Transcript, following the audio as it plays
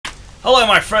Hello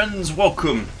my friends,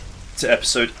 welcome to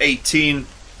episode 18.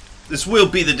 This will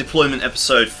be the deployment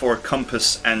episode for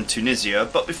Compass and Tunisia,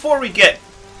 but before we get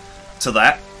to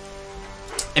that,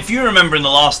 if you remember in the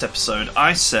last episode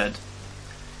I said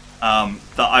that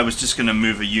I was just going to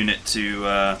move a unit to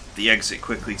the exit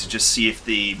quickly to just see if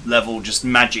the level just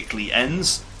magically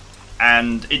ends,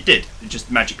 and it did. It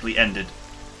just magically ended.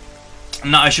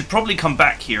 Now I should probably come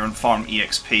back here and farm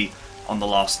EXP on the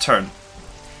last turn.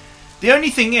 The only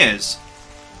thing is,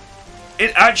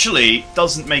 it actually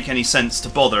doesn't make any sense to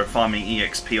bother farming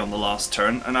EXP on the last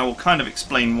turn, and I will kind of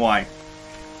explain why.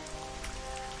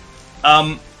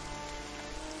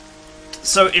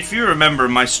 So if you remember,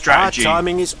 my strategy our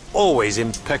timing is always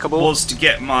impeccable. Was to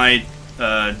get my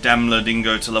Daimler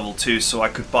Dingo to level 2 so I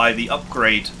could buy the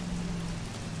upgrade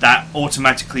that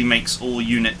automatically makes all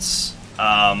units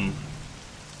level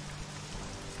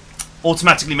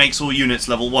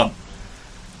 1.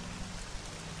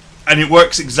 And it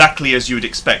works exactly as you would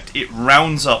expect. It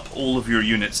rounds up all of your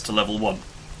units to level 1.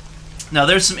 Now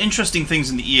there's some interesting things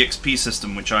in the EXP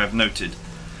system which I have noted.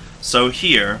 So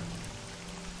here,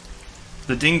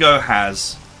 the Dingo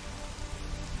has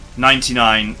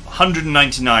 199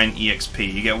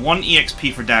 EXP. You get 1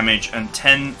 EXP for damage and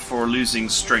 10 for losing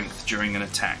strength during an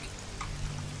attack.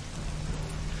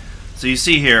 So you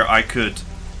see here I could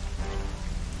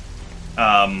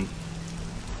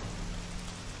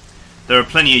there are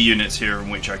plenty of units here in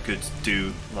which I could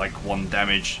do like 1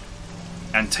 damage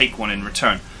and take 1 in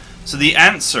return. So the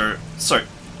answer,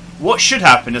 what should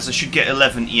happen is I should get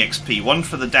 11 EXP, 1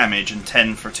 for the damage and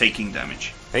 10 for taking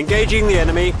damage. Engaging the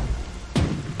enemy.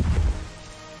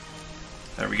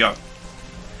 There we go.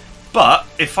 But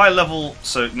if I level,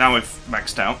 so now I've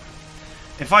maxed out.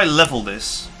 If I level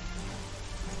this,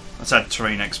 let's add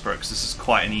Terrain Expert because this is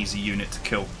quite an easy unit to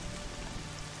kill.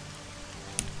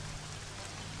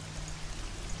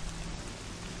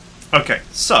 Okay,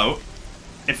 so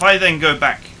if I then go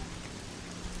back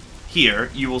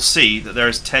here, you will see that there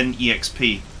is 10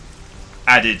 EXP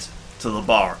added to the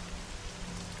bar.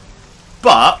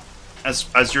 But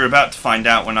as you're about to find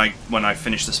out when I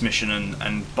finish this mission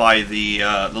and buy the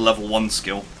level 1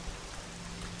 skill,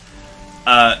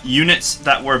 units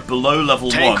that were below level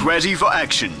 1, take ready for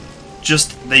action.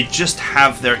 They just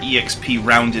have their EXP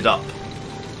rounded up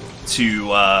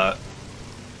to.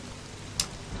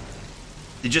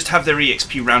 They just have their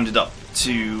EXP rounded up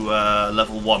to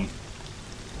level 1.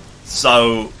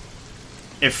 So,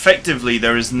 effectively,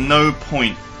 there is no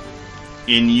point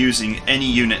in using any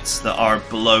units that are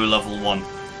below level 1,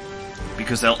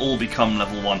 because they'll all become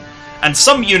level 1. And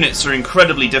some units are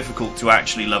incredibly difficult to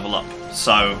actually level up,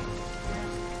 so...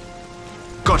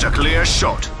 Got a clear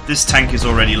shot. This tank is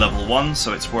already level 1,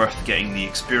 so it's worth getting the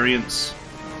experience.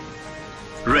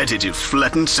 Ready to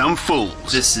flatten some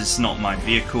fools. This is not my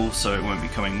vehicle, so it won't be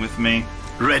coming with me.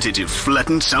 Ready to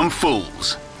flatten some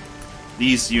fools.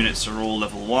 These units are all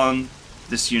level 1.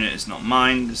 This unit is not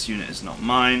mine. This unit is not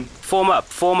mine. Form up,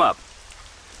 form up.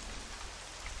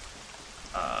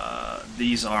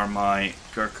 These are my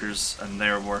Gurkhas, and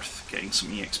they're worth getting some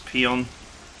EXP on.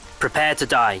 Prepare to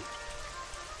die.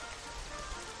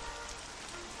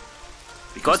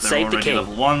 Because God save the king.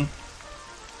 Level 1.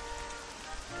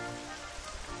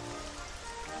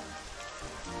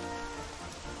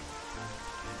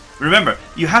 Remember,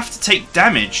 you have to take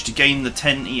damage to gain the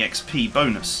 10 EXP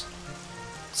bonus.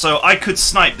 So I could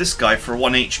snipe this guy for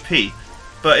 1 HP,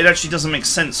 but it actually doesn't make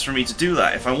sense for me to do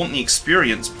that. If I want the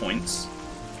experience points,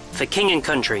 for king and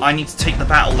country, I need to take the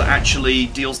battle that actually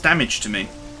deals damage to me.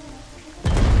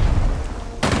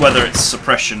 Whether it's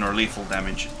suppression or lethal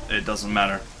damage, it doesn't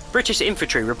matter. British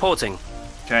infantry reporting.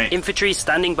 Okay. Infantry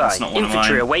standing by. That's not one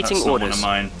Infantry of mine. awaiting That's not orders.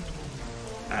 One of mine.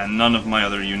 And none of my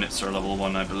other units are level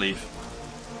 1, I believe.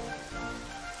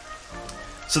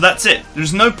 So that's it.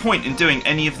 There's no point in doing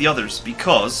any of the others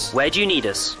because... Where do you need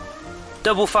us?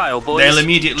 Double file, boys. They'll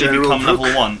immediately become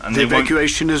level 1, and the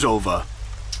evacuation is over.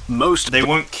 They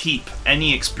won't keep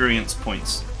any experience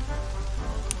points.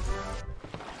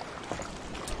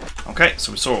 Okay,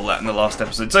 so we saw all that in the last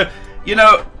episode. So, you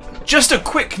know, just a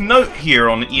quick note here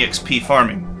on EXP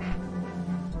farming.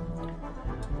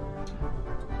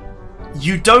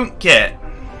 You don't get...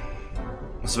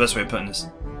 What's the best way of putting this?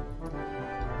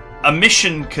 A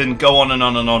mission can go on and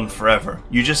on and on forever.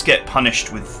 You just get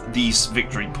punished with these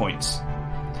victory points.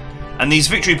 And these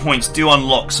victory points do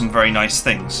unlock some very nice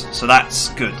things, so that's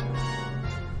good.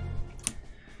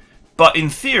 But in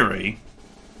theory,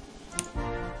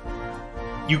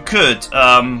 you could,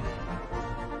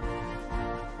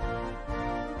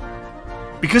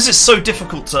 because it's so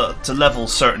difficult to level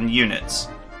certain units,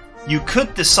 you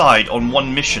could decide on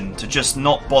one mission to just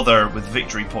not bother with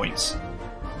victory points,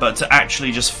 but to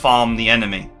actually just farm the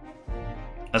enemy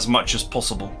as much as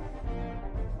possible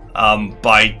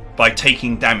by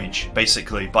taking damage,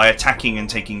 basically, by attacking and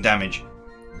taking damage.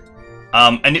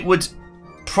 And it would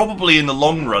probably in the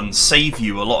long run save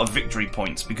you a lot of victory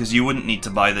points because you wouldn't need to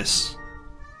buy this.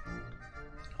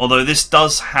 Although this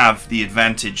does have the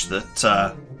advantage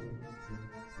that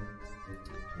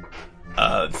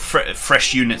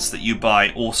fresh units that you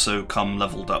buy also come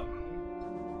leveled up.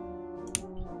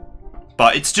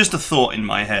 But it's just a thought in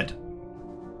my head.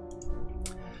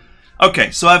 Okay,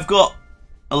 so I've got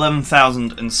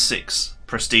 11,006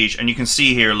 prestige, and you can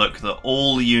see here, look, that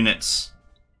all the units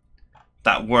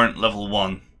that weren't level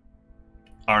 1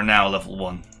 are now level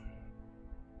 1.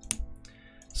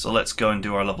 So let's go and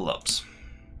do our level ups.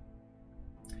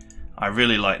 I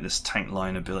really like this tank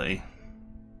line ability.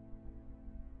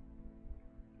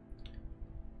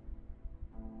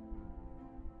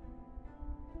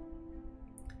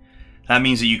 That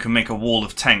means that you can make a wall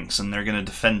of tanks and they're going to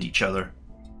defend each other.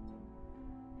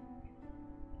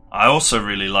 I also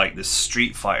really like this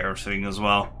Street Fighter thing as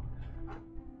well.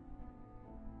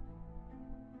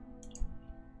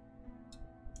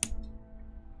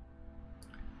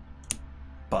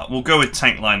 But we'll go with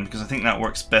tank line because I think that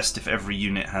works best if every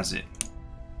unit has it.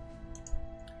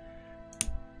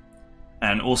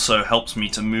 And also helps me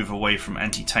to move away from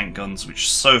anti-tank guns,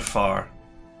 which so far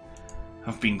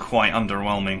have been quite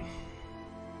underwhelming.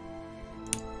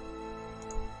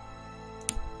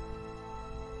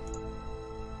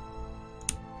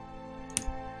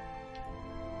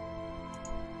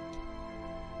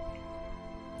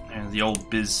 And the old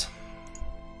Biz.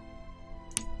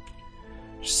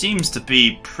 Which seems to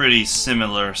be pretty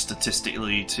similar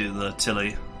statistically to the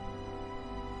Tilly.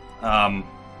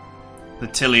 The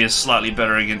Tilly is slightly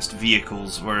better against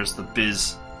vehicles, whereas the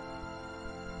Biz...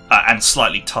 and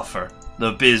slightly tougher.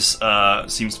 The Biz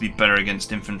seems to be better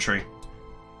against infantry.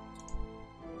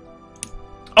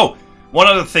 Oh! One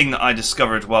other thing that I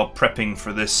discovered while prepping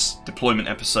for this deployment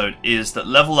episode is that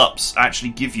level ups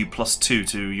actually give you +2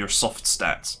 to your soft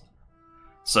stats.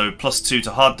 So +2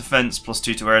 to hard defense,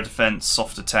 +2 to air defense,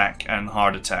 soft attack, and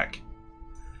hard attack.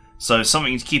 So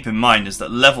something to keep in mind is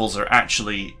that levels are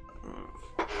actually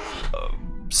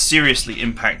seriously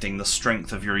impacting the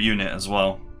strength of your unit as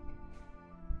well.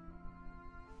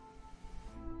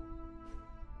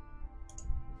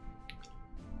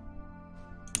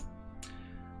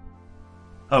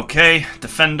 Okay,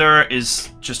 Defender is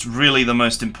just really the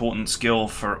most important skill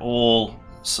for all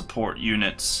support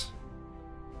units.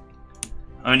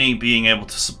 Only being able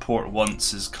to support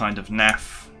once is kind of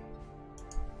naff.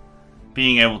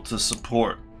 Being able to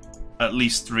support at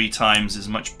least 3 times is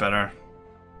much better.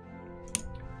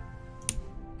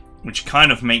 Which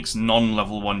kind of makes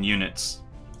non-level 1 units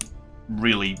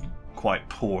really quite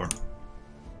poor.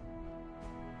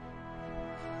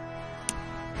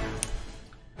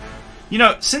 You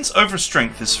know, since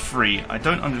Overstrength is free, I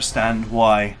don't understand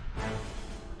why...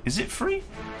 Is it free?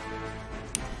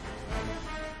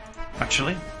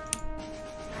 Actually?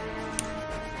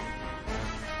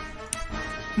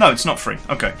 No, it's not free.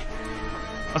 Okay.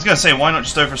 I was going to say, why not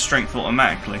just Overstrength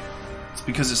automatically? It's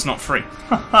because it's not free.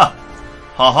 Haha!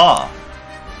 Haha!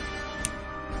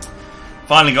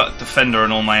 Finally got Defender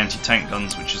on all my anti-tank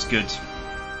guns, which is good.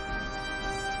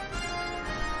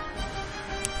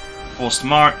 Forced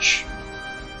March.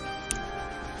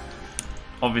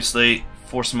 Obviously,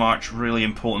 Forced March really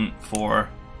important for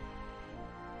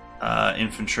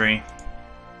infantry,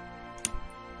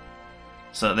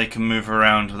 so that they can move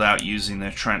around without using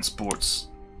their transports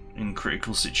in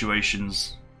critical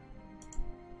situations.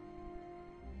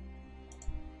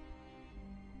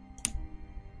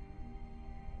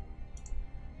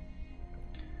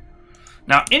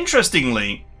 Now,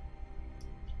 interestingly,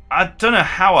 I don't know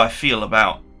how I feel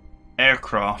about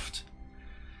aircraft.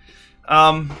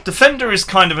 Defender is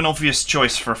kind of an obvious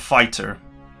choice for a fighter,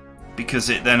 because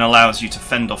it then allows you to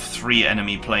fend off 3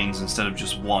 enemy planes instead of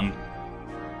just 1.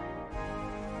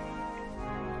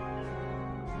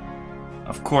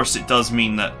 Of course, it does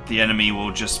mean that the enemy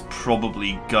will just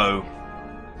probably go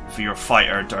for your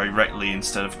fighter directly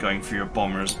instead of going for your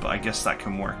bombers, but I guess that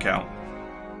can work out.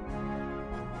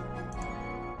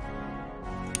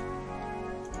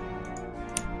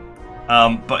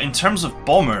 But in terms of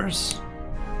bombers,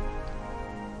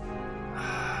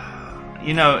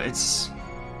 you know,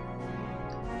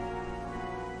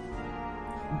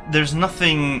 there's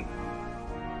nothing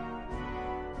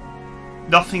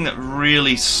that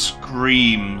really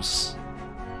screams,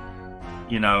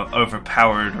 you know,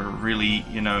 overpowered or really,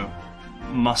 you know,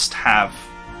 must have.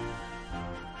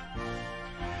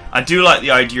 I do like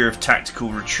the idea of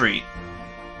tactical retreat.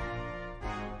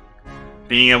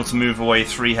 Being able to move away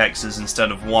 3 hexes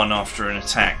instead of 1 after an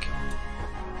attack.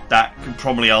 That could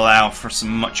probably allow for some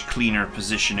much cleaner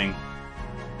positioning.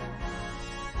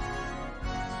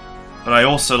 But I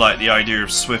also like the idea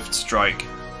of swift strike.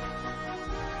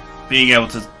 Being able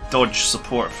to dodge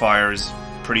support fire is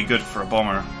pretty good for a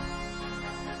bomber.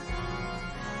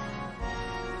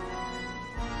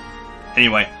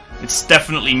 Anyway, it's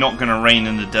definitely not going to rain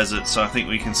in the desert, so I think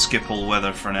we can skip all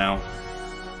weather for now.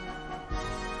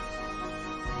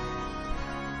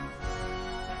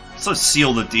 So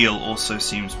seal the deal also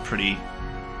seems pretty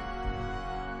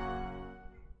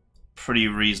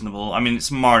reasonable. I mean,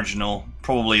 it's marginal.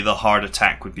 Probably the hard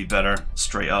attack would be better,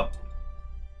 straight up.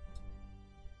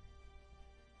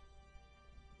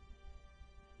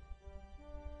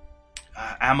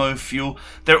 Ammo, fuel,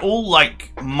 they're all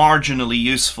like marginally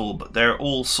useful, but they're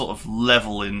all sort of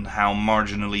level in how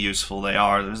marginally useful they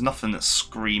are. There's nothing that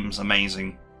screams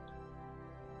amazing.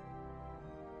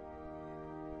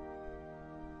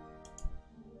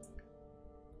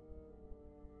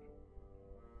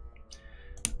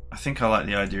 I think I like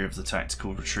the idea of the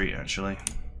tactical retreat, actually.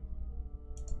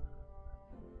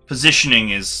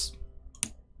 Positioning is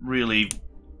really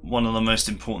one of the most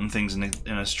important things in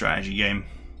a strategy game.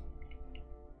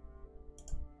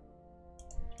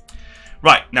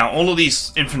 Right, now all of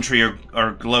these infantry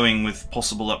are glowing with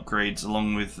possible upgrades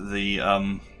along with the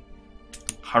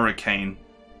Hurricane.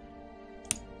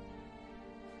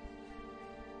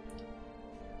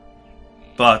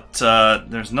 But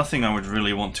there's nothing I would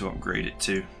really want to upgrade it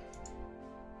to.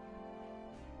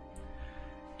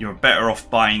 You're better off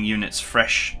buying units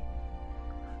fresh.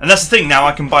 And that's the thing, now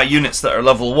I can buy units that are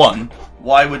level 1.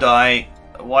 Why would I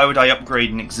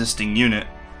upgrade an existing unit?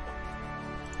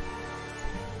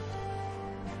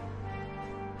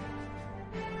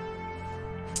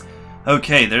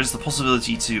 Okay, there's the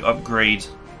possibility to upgrade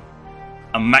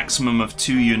a maximum of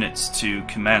 2 units to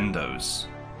commandos.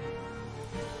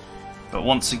 But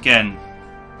once again,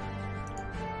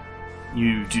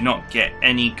 you do not get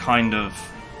any kind of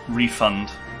refund.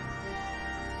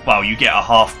 Well, you get a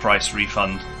half price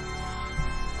refund.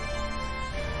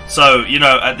 So, you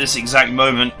know, at this exact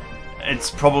moment,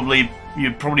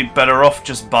 you're probably better off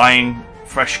just buying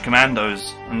fresh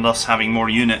commandos and thus having more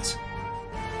units.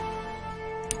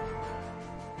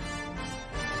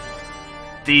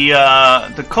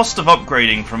 The cost of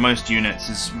upgrading for most units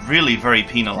is really very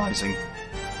penalizing.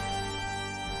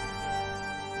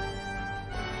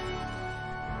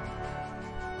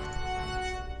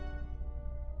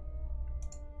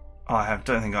 I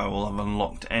don't think I will have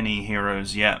unlocked any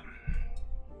heroes yet.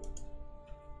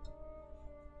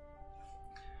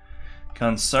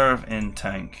 Conserve in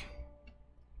tank.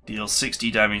 Deal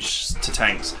 60 damage to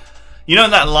tanks. You know,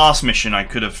 in that last mission I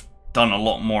could have done a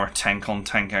lot more tank on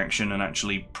tank action and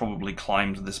actually probably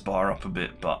climbed this bar up a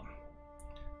bit, but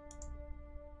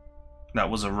that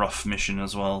was a rough mission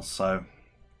as well, so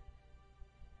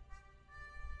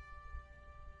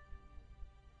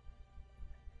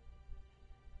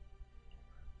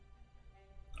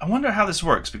I wonder how this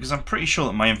works, because I'm pretty sure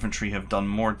that my infantry have done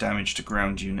more damage to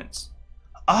ground units.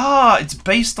 Ah, it's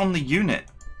based on the unit.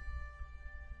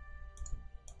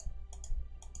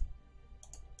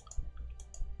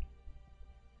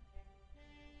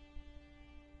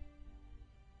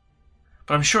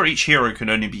 But I'm sure each hero can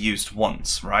only be used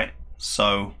once, right?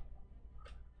 So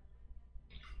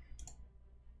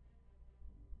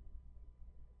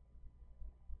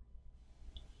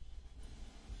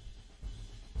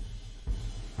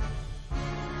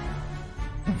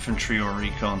infantry or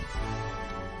recon.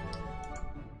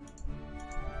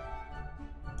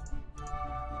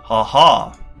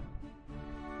 Haha.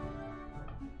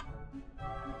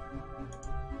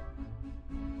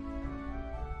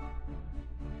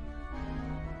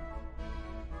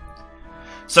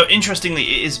 So interestingly,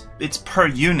 it's per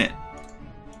unit.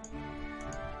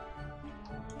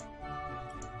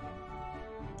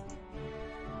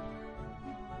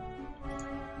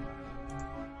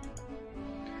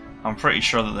 I'm pretty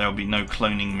sure that there will be no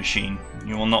cloning machine.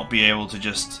 You will not be able to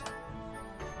just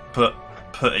put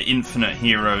infinite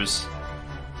heroes.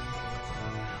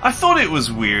 I thought it was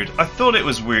weird. I thought it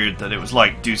was weird that it was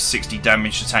like do 60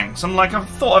 damage to tanks. I'm like, I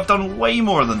thought I've done way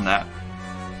more than that.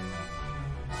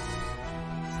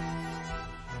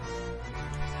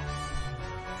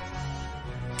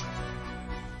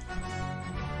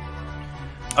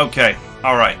 Okay,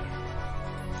 alright.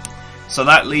 So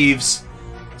that leaves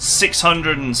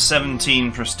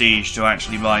 617 prestige to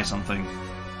actually buy something.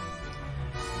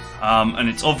 And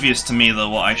it's obvious to me that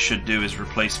what I should do is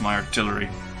replace my artillery.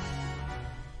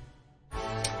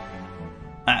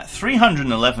 At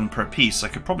 311 per piece. I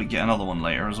could probably get another one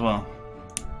later as well.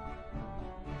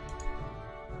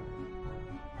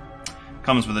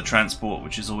 Comes with a transport,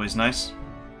 which is always nice.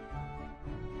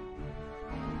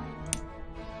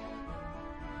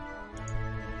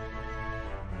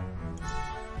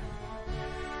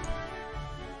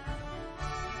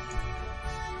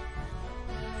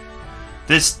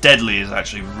 This deadly is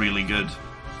actually really good.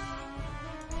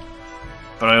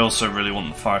 But I also really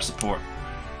want the fire support.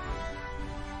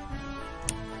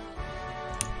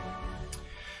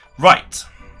 Right.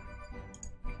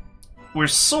 We're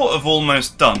sort of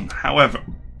almost done. However,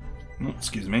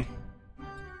 excuse me.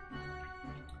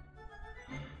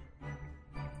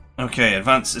 Okay,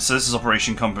 advance. So this is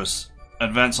Operation Compass.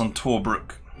 Advance on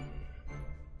Tobruk.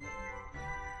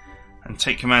 And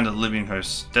take command of the Libyan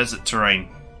host. Desert terrain.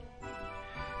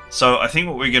 So I think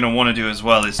what we're going to want to do as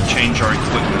well is change our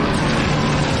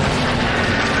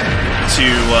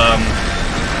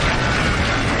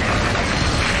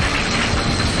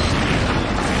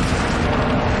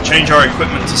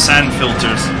equipment to sand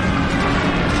filters.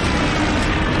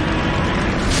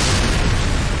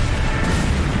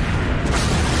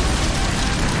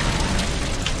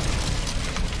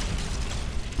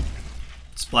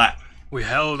 Splat. We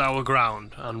held our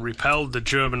ground and repelled the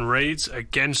German raids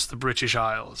against the British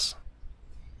Isles.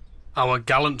 Our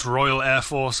gallant Royal Air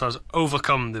Force has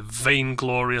overcome the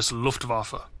vainglorious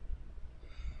Luftwaffe.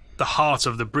 The heart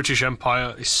of the British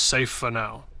Empire is safe for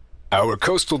now. Our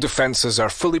coastal defenses are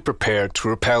fully prepared to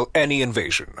repel any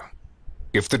invasion.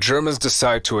 If the Germans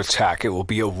decide to attack, it will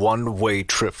be a one-way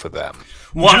trip for them.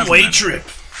 One-way trip!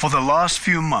 For the last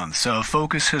few months, our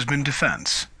focus has been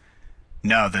defense.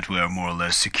 Now that we are more or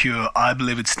less secure, I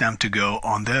believe it's time to go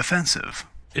on the offensive.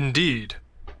 Indeed.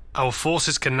 Our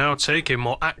forces can now take a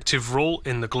more active role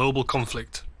in the global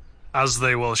conflict, as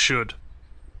they well should.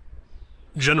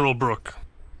 General Brooke,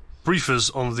 brief us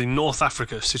on the North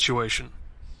Africa situation.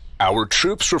 Our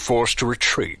troops were forced to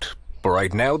retreat, but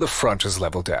right now the front is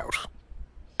leveled out.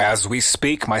 As we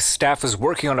speak, my staff is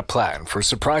working on a plan for a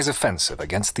surprise offensive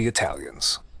against the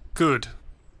Italians. Good.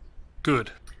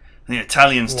 Good. The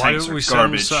Italians' tanks are we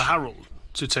garbage. send Sir Harold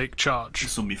to take charge?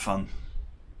 This will be fun.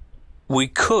 We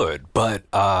could, but,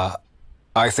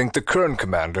 I think the current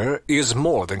commander is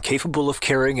more than capable of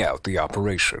carrying out the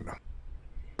operation.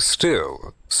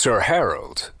 Still, Sir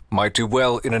Harold might do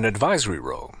well in an advisory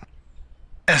role.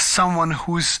 As someone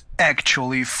who's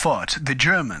actually fought the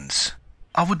Germans,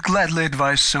 I would gladly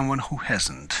advise someone who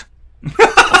hasn't. Of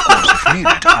course, if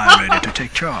needed, I'm ready to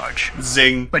take charge.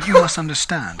 Zing. But you must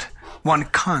understand, one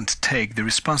can't take the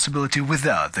responsibility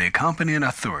without the accompanying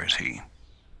authority.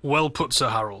 Well put, Sir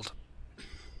Harold.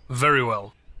 Very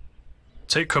well.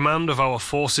 Take command of our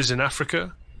forces in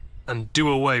Africa and do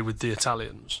away with the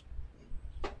Italians.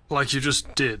 Like you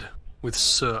just did with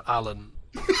Sir Alan.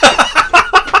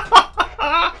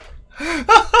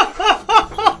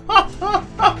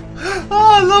 Oh,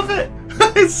 I love it!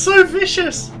 It's so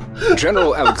vicious!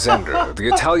 General Alexander, the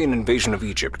Italian invasion of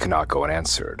Egypt cannot go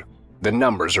unanswered. The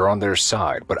numbers are on their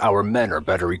side, but our men are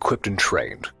better equipped and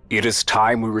trained. It is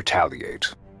time we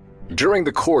retaliate. During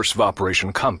the course of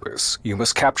Operation Compass, you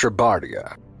must capture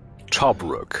Bardia,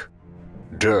 Tobruk,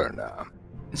 Derna,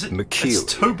 Mekil,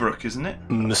 it's Tobruk, isn't it?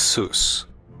 Messus,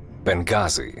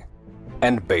 Benghazi,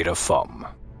 and Beta Fum.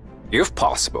 If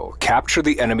possible, capture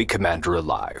the enemy commander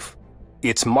alive.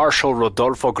 It's Marshal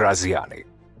Rodolfo Graziani.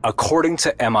 According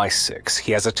to MI6,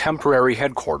 he has a temporary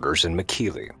headquarters in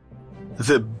Mekili.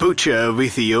 The Butcher of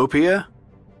Ethiopia?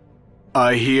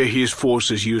 I hear his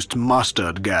forces used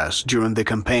mustard gas during the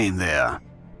campaign there.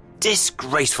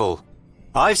 Disgraceful.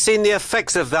 I've seen the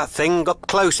effects of that thing up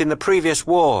close in the previous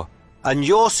war, and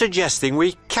you're suggesting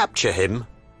we capture him?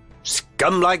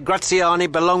 Scum like Graziani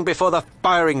belong before the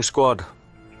firing squad.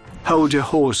 Hold your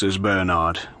horses,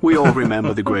 Bernard. We all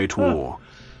remember the Great War.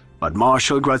 But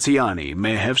Marshal Graziani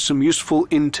may have some useful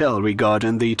intel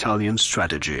regarding the Italian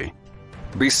strategy.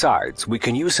 Besides, we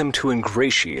can use him to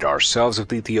ingratiate ourselves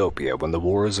with Ethiopia when the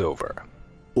war is over,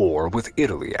 or with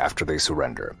Italy after they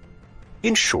surrender.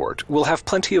 In short, we'll have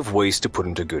plenty of ways to put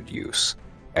him to good use,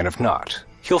 and if not,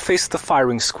 he'll face the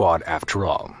firing squad after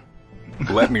all.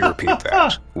 Let me repeat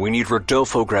that. We need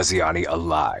Rodolfo Graziani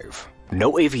alive.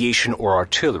 No aviation or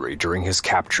artillery during his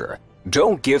capture.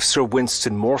 Don't give Sir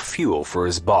Winston more fuel for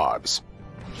his bobs.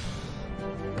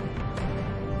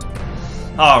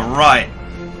 Alright.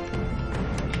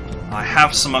 I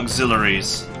have some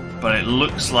auxiliaries, but it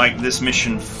looks like this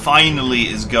mission finally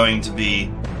is going to be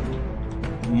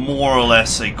more or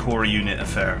less a core unit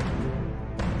affair.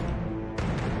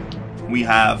 We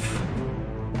have...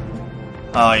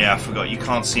 Oh yeah, I forgot. You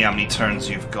can't see how many turns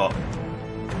you've got.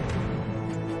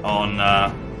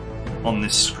 on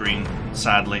this screen,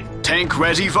 sadly. Tank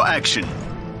ready for action.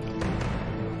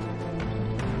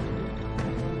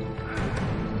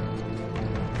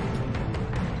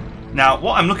 Now,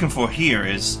 what I'm looking for here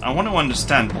is, I want to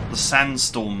understand what the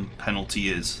sandstorm penalty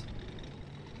is.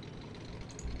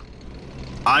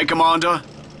 Aye, Commander.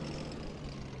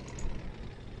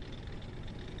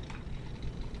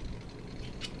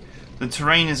 The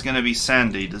terrain is going to be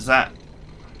sandy. Does that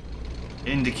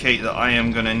indicate that I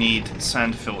am going to need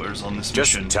sand filters on this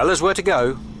mission? Just tell us where to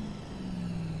go.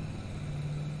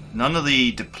 None of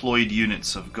the deployed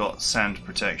units have got sand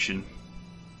protection.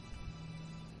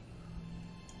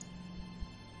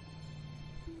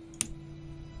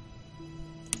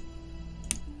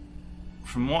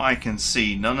 From what I can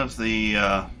see, none of the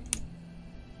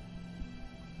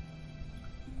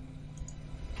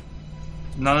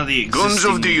Guns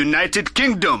of the United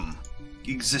Kingdom.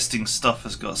 existing stuff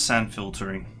has got sand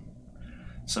filtering.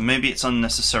 So maybe it's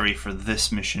unnecessary for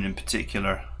this mission in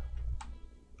particular.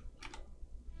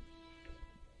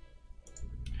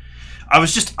 I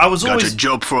was Got a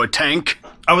job for a tank?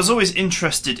 I was always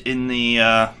interested in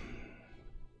the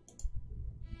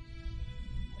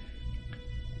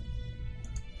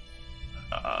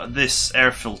this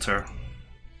air filter.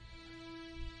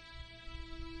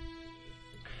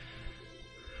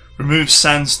 Remove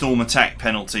sandstorm attack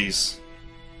penalties.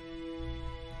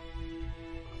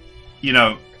 You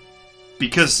know,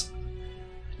 because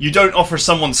you don't offer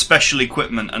someone special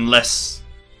equipment unless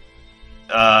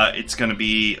it's going to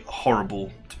be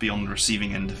horrible to be on the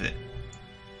receiving end of it.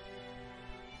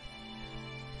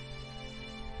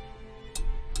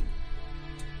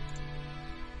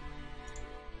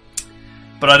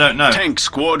 But I don't know. Tank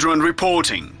squadron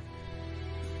reporting.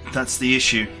 That's the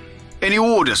issue. Any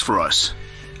orders for us?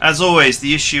 As always,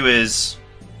 the issue is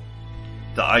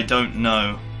that I don't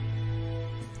know.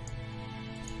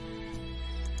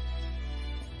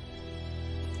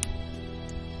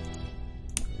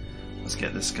 Let's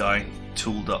get this guy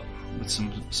tooled up with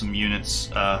some units,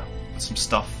 some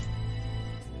stuff.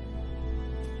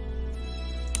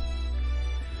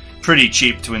 Pretty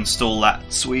cheap to install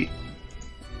that suite.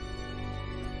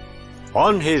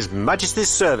 On His Majesty's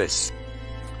service.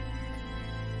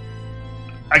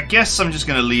 I guess I'm just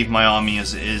going to leave my army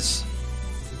as it is.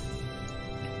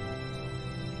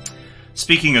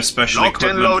 Speaking of special Locked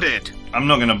equipment, and loaded. I'm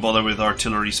not going to bother with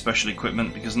artillery special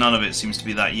equipment because none of it seems to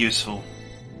be that useful.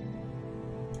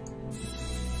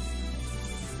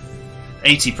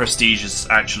 80 prestige is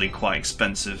actually quite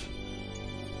expensive.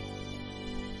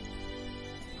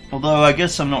 Although I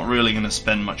guess I'm not really going to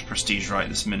spend much prestige right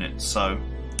this minute, so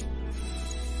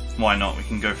why not? We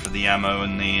can go for the ammo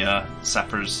and the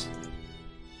sappers.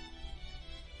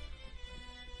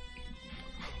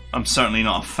 I'm certainly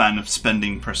not a fan of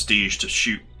spending prestige to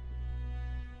shoot.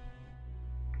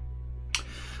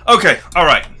 Okay,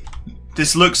 alright.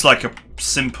 This looks like a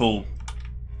simple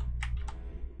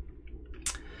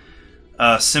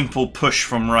push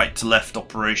from right to left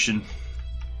operation.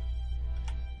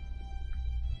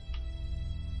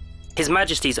 His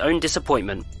Majesty's own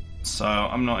disappointment. So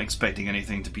I'm not expecting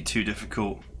anything to be too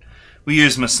difficult. We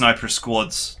use my sniper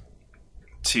squads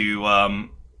to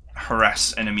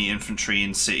harass enemy infantry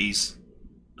in cities,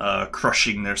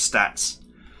 crushing their stats,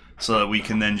 so that we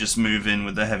can then just move in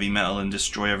with the heavy metal and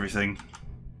destroy everything.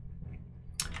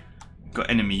 Got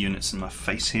enemy units in my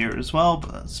face here as well,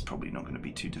 but that's probably not going to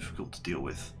be too difficult to deal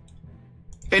with.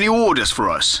 Any orders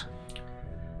for us?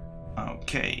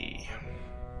 Okay.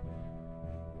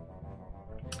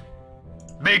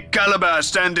 Big caliber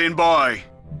standing by.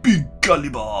 Big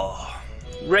caliber.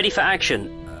 Ready for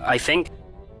action, I think.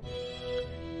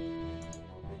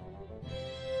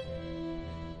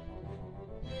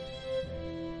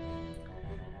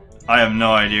 I have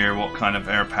no idea what kind of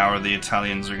air power the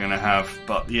Italians are going to have,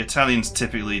 but the Italians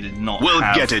typically did not We'll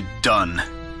have get it done.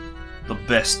 the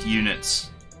best units.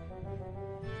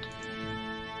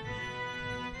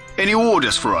 Any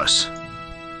orders for us?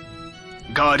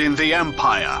 Guarding the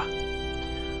Empire.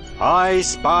 I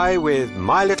spy with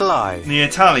my little eye. The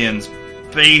Italians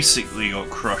basically got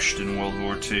crushed in World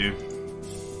War II.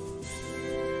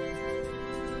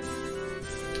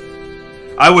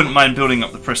 I wouldn't mind building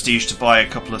up the prestige to buy a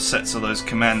couple of sets of those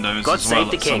commandos God as well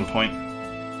save the at some king. point.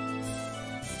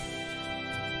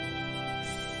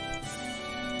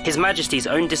 His Majesty's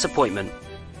own disappointment.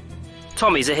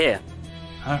 Tommies are here.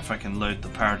 I wonder if I can load the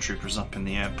paratroopers up in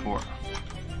the airport.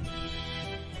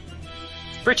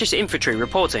 British infantry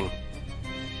reporting.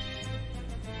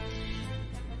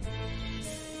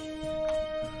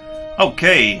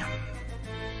 Okay.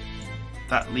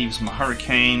 That leaves my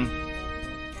Hurricane.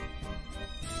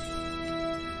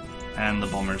 and the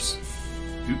bombers.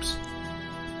 Oops.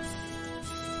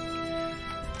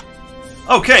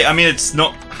 Okay, I mean, it's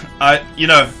not, you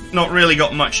know, not really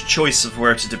got much choice of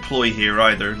where to deploy here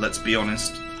either, let's be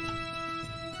honest.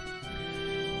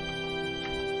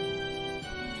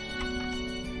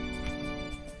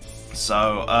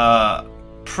 So,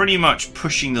 pretty much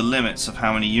pushing the limits of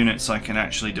how many units I can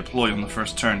actually deploy on the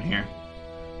first turn here.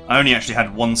 I only actually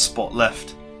had one spot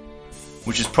left,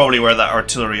 which is probably where that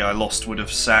artillery I lost would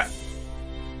have sat.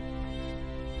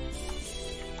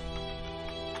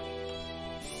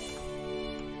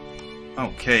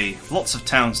 Okay, lots of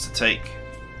towns to take,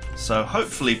 so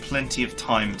hopefully plenty of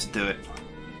time to do it.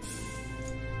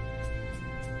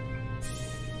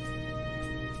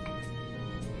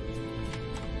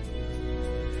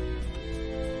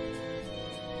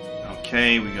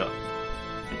 Okay, we got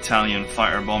Italian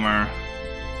fighter bomber.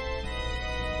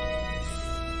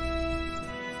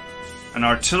 An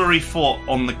artillery fort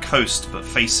on the coast but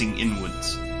facing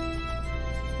inwards.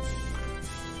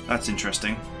 That's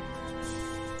interesting.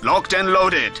 Locked and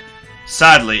loaded.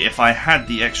 Sadly, if I had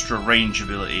the extra range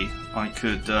ability, I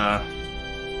could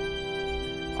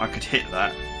hit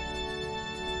that.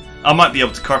 I might be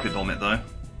able to carpet bomb it though.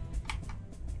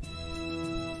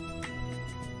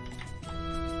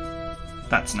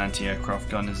 That's an anti-aircraft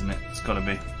gun, isn't it? It's gotta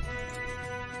be.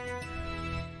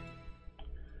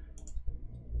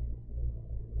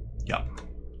 Yep.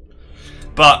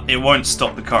 But it won't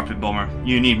stop the carpet bomber.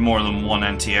 You need more than one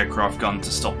anti-aircraft gun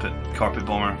to stop it, carpet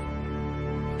bomber.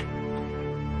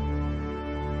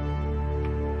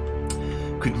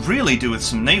 Could really do with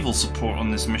some naval support on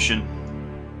this mission.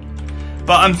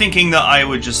 But I'm thinking that I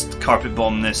would just carpet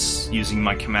bomb this using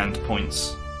my command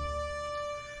points.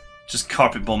 Just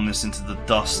carpet bomb this into the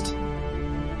dust.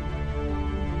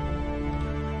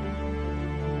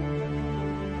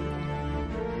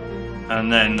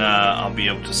 And then I'll be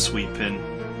able to sweep in.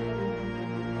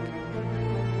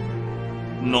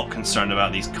 Not concerned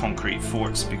about these concrete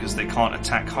forts because they can't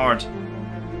attack hard.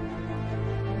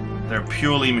 They're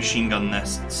purely machine gun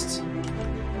nests.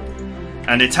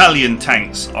 And Italian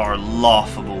tanks are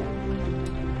laughable.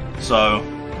 So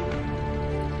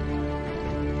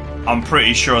I'm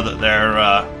pretty sure that their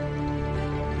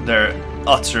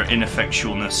utter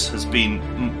ineffectualness has been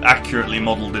accurately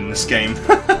modelled in this game.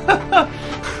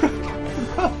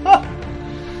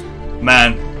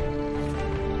 Man,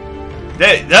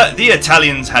 the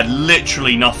Italians had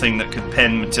literally nothing that could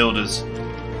pen Matildas.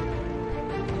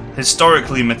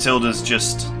 Historically, Matildas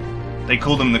they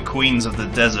call them the queens of the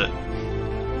desert.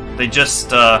 They just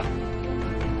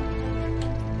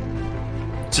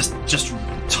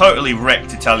totally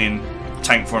wrecked Italian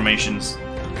tank formations.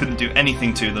 Couldn't do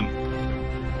anything to them.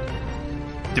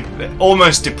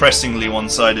 Almost depressingly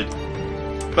one-sided.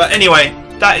 But anyway,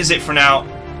 that is it for now.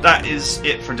 That is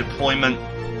it for deployment.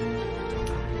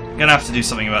 I'm gonna have to do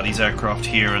something about these aircraft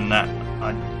here and that.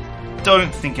 I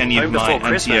don't think any of my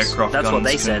anti-aircraft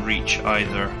guns can reach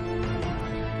either.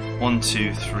 1,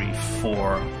 2, 3,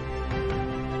 4.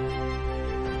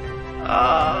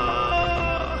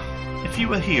 If you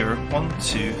were here, 1,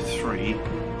 2, 3,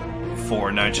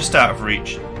 4. No, just out of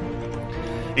reach.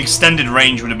 Extended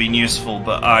range would have been useful,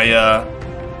 but I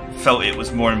felt it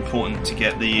was more important to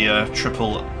get the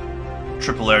triple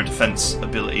air defense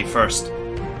ability first.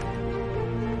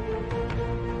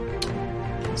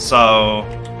 So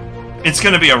it's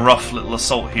going to be a rough little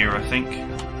assault here, I think,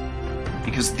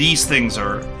 because these things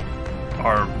are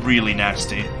really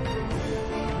nasty.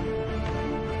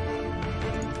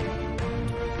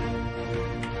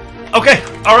 Okay,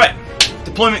 alright.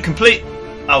 Deployment complete.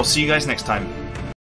 I'll see you guys next time.